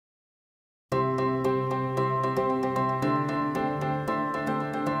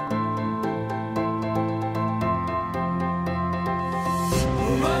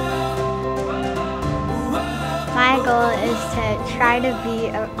goal is to try to be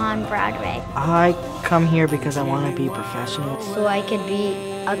on Broadway. I come here because I want to be professional. So I could be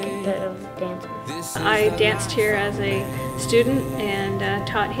a competitive dancer. I danced here as a student and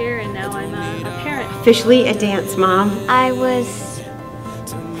taught here, and now I'm a parent. Officially a dance mom. I was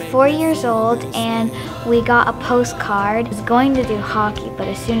 4 years old and we got a postcard. I was going to do hockey, but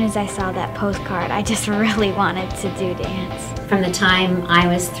as soon as I saw that postcard, I just really wanted to do dance. From the time I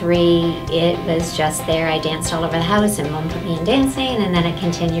was 3, it was just there. I danced all over the house and Mom put me in dancing, and then it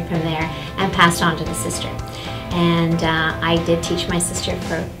continued from there and passed on to the sister. And I did teach my sister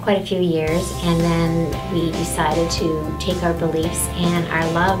for quite a few years, and then we decided to take our beliefs and our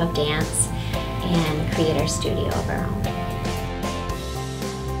love of dance and create our studio of our own.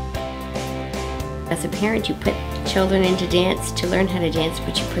 As a parent, you put children into dance to learn how to dance,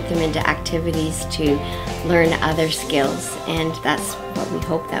 but you put them into activities to learn other skills. And that's what we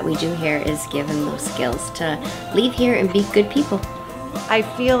hope that we do here, is give them those skills to leave here and be good people. I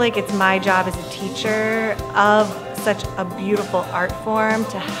feel like it's my job as a teacher of such a beautiful art form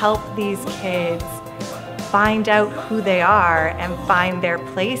to help these kids find out who they are and find their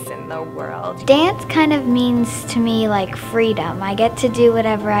place in the world. Dance kind of means to me like freedom. I get to do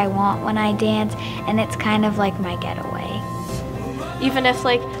whatever I want when I dance, and it's kind of like my getaway. Even if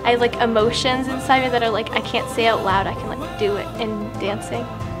I have emotions inside me that are I can't say out loud, I can do it in dancing.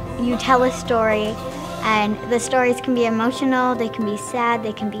 You tell a story, and the stories can be emotional, they can be sad,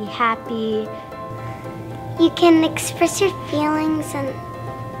 they can be happy. You can express your feelings, and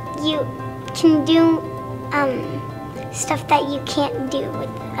you can do stuff that you can't do with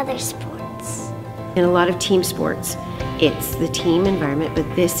other sports. In a lot of team sports, it's the team environment, but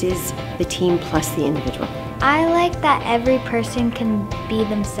this is the team plus the individual. I like that every person can be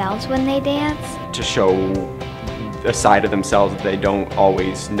themselves when they dance. To show a side of themselves that they don't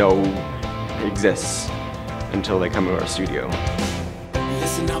always know exists until they come to our studio.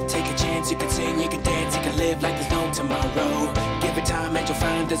 Listen up, take a chance, you can sing, you can dance, you can live like there's no tomorrow. Give it time and you'll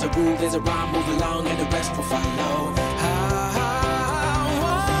find there's a rule, there's a rhyme, move along and the rest will follow. I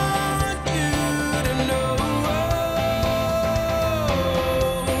want you to know,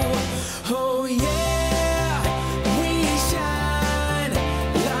 oh yeah, we shine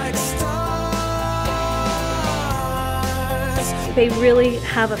like stars. They really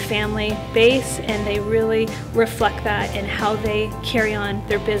have a family base, and they really reflect that in how they carry on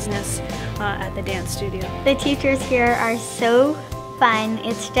their business at the dance studio. The teachers here are so fun.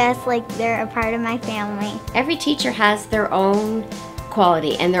 It's just like they're a part of my family. Every teacher has their own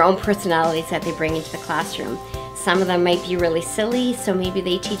quality and their own personalities that they bring into the classroom. Some of them might be really silly, so maybe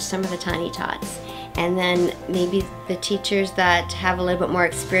they teach some of the tiny tots. And then maybe the teachers that have a little bit more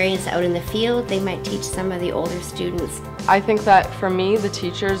experience out in the field, they might teach some of the older students. I think that for me, the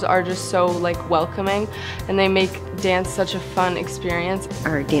teachers are just so welcoming, and they make dance such a fun experience.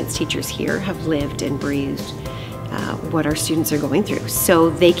 Our dance teachers here have lived and breathed what our students are going through, so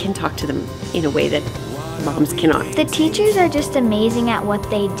they can talk to them in a way that moms cannot. The teachers are just amazing at what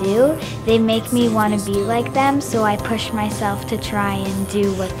they do. They make me want to be like them, so I push myself to try and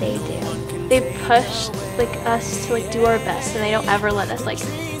do what they do. They push us to do our best, and they don't ever let us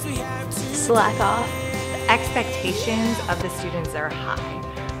slack off. The expectations of the students are high.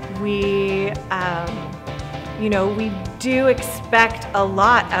 We do expect a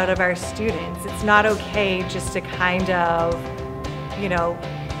lot out of our students. It's not okay just to kind of,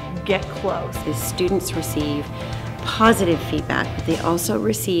 get close. The students receive positive feedback, but they also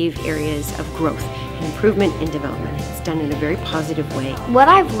receive areas of growth and improvement and development. It's done in a very positive way. What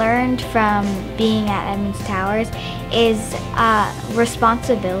I've learned from being at Edmunds Towers is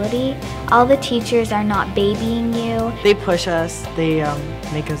responsibility. All the teachers are not babying you. They push us, they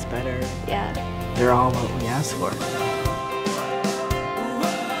make us better. Yeah. They're all what we ask for.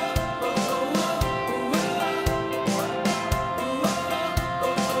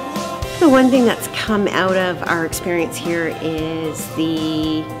 The one thing that's come out of our experience here is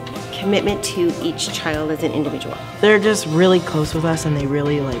the commitment to each child as an individual. They're just really close with us, and they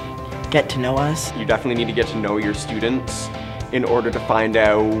really get to know us. You definitely need to get to know your students in order to find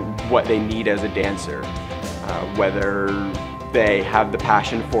out what they need as a dancer, whether they have the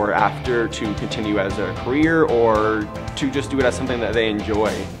passion for after to continue as a career or to just do it as something that they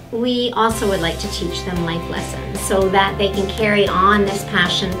enjoy. We also would like to teach them life lessons so that they can carry on this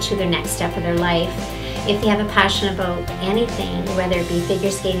passion to their next step of their life. If they have a passion about anything, whether it be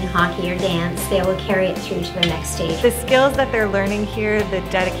figure skating, hockey, or dance, they will carry it through to the next stage. The skills that they're learning here, the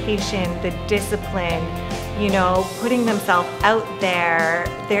dedication, the discipline, you know, putting themselves out there.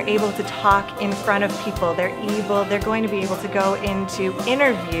 They're able to talk in front of people. They're going to be able to go into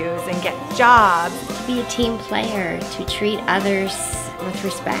interviews and get jobs. To be a team player, to treat others with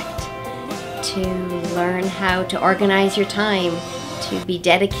respect, to learn how to organize your time, to be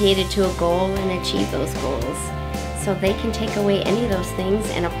dedicated to a goal and achieve those goals. So they can take away any of those things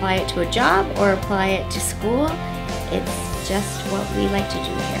and apply it to a job or apply it to school. It's just what we like to do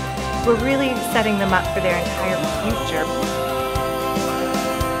here. We're really setting them up for their entire future.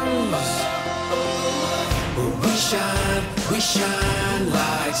 We shine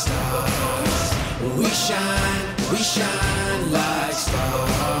like stars. We shine like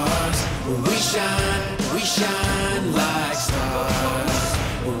stars. We shine like stars.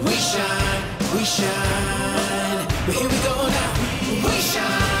 We shine. But here we go now. We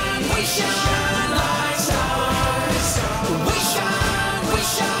shine like stars. We shine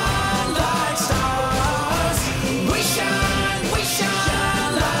like stars. We shine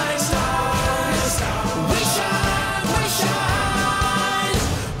like stars. We shine.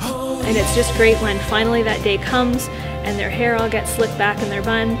 And it's just great when finally that day comes and their hair all gets slicked back in their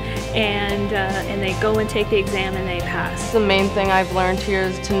bun, and they go and take the exam and they pass. The main thing I've learned here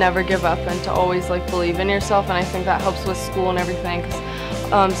is to never give up and to always believe in yourself, and I think that helps with school and everything,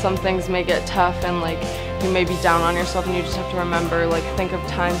 because some things may get tough and you may be down on yourself, and you just have to remember, think of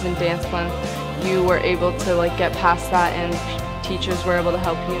times in dance when you were able to get past that and teachers were able to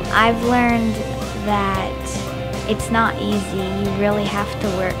help you. I've learned that it's not easy. You really have to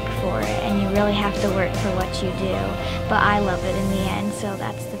work for it, and you really have to work for what you do. But I love it in the end, so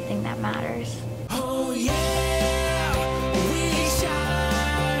that's the thing that matters. Oh yeah, we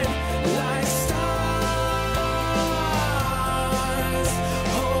shine like stars.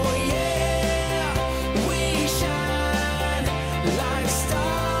 Oh yeah, we shine like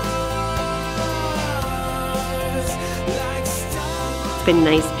stars. It's been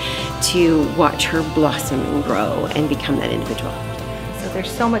nice to watch her blossom and grow and become that individual. So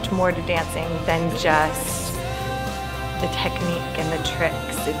there's so much more to dancing than just the technique and the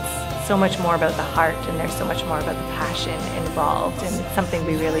tricks. It's so much more about the heart, and there's so much more about the passion involved, and it's something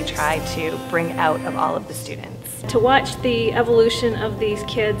we really try to bring out of all of the students. To watch the evolution of these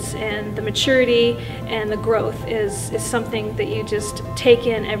kids and the maturity and the growth is something that you just take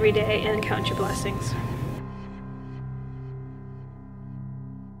in every day and count your blessings.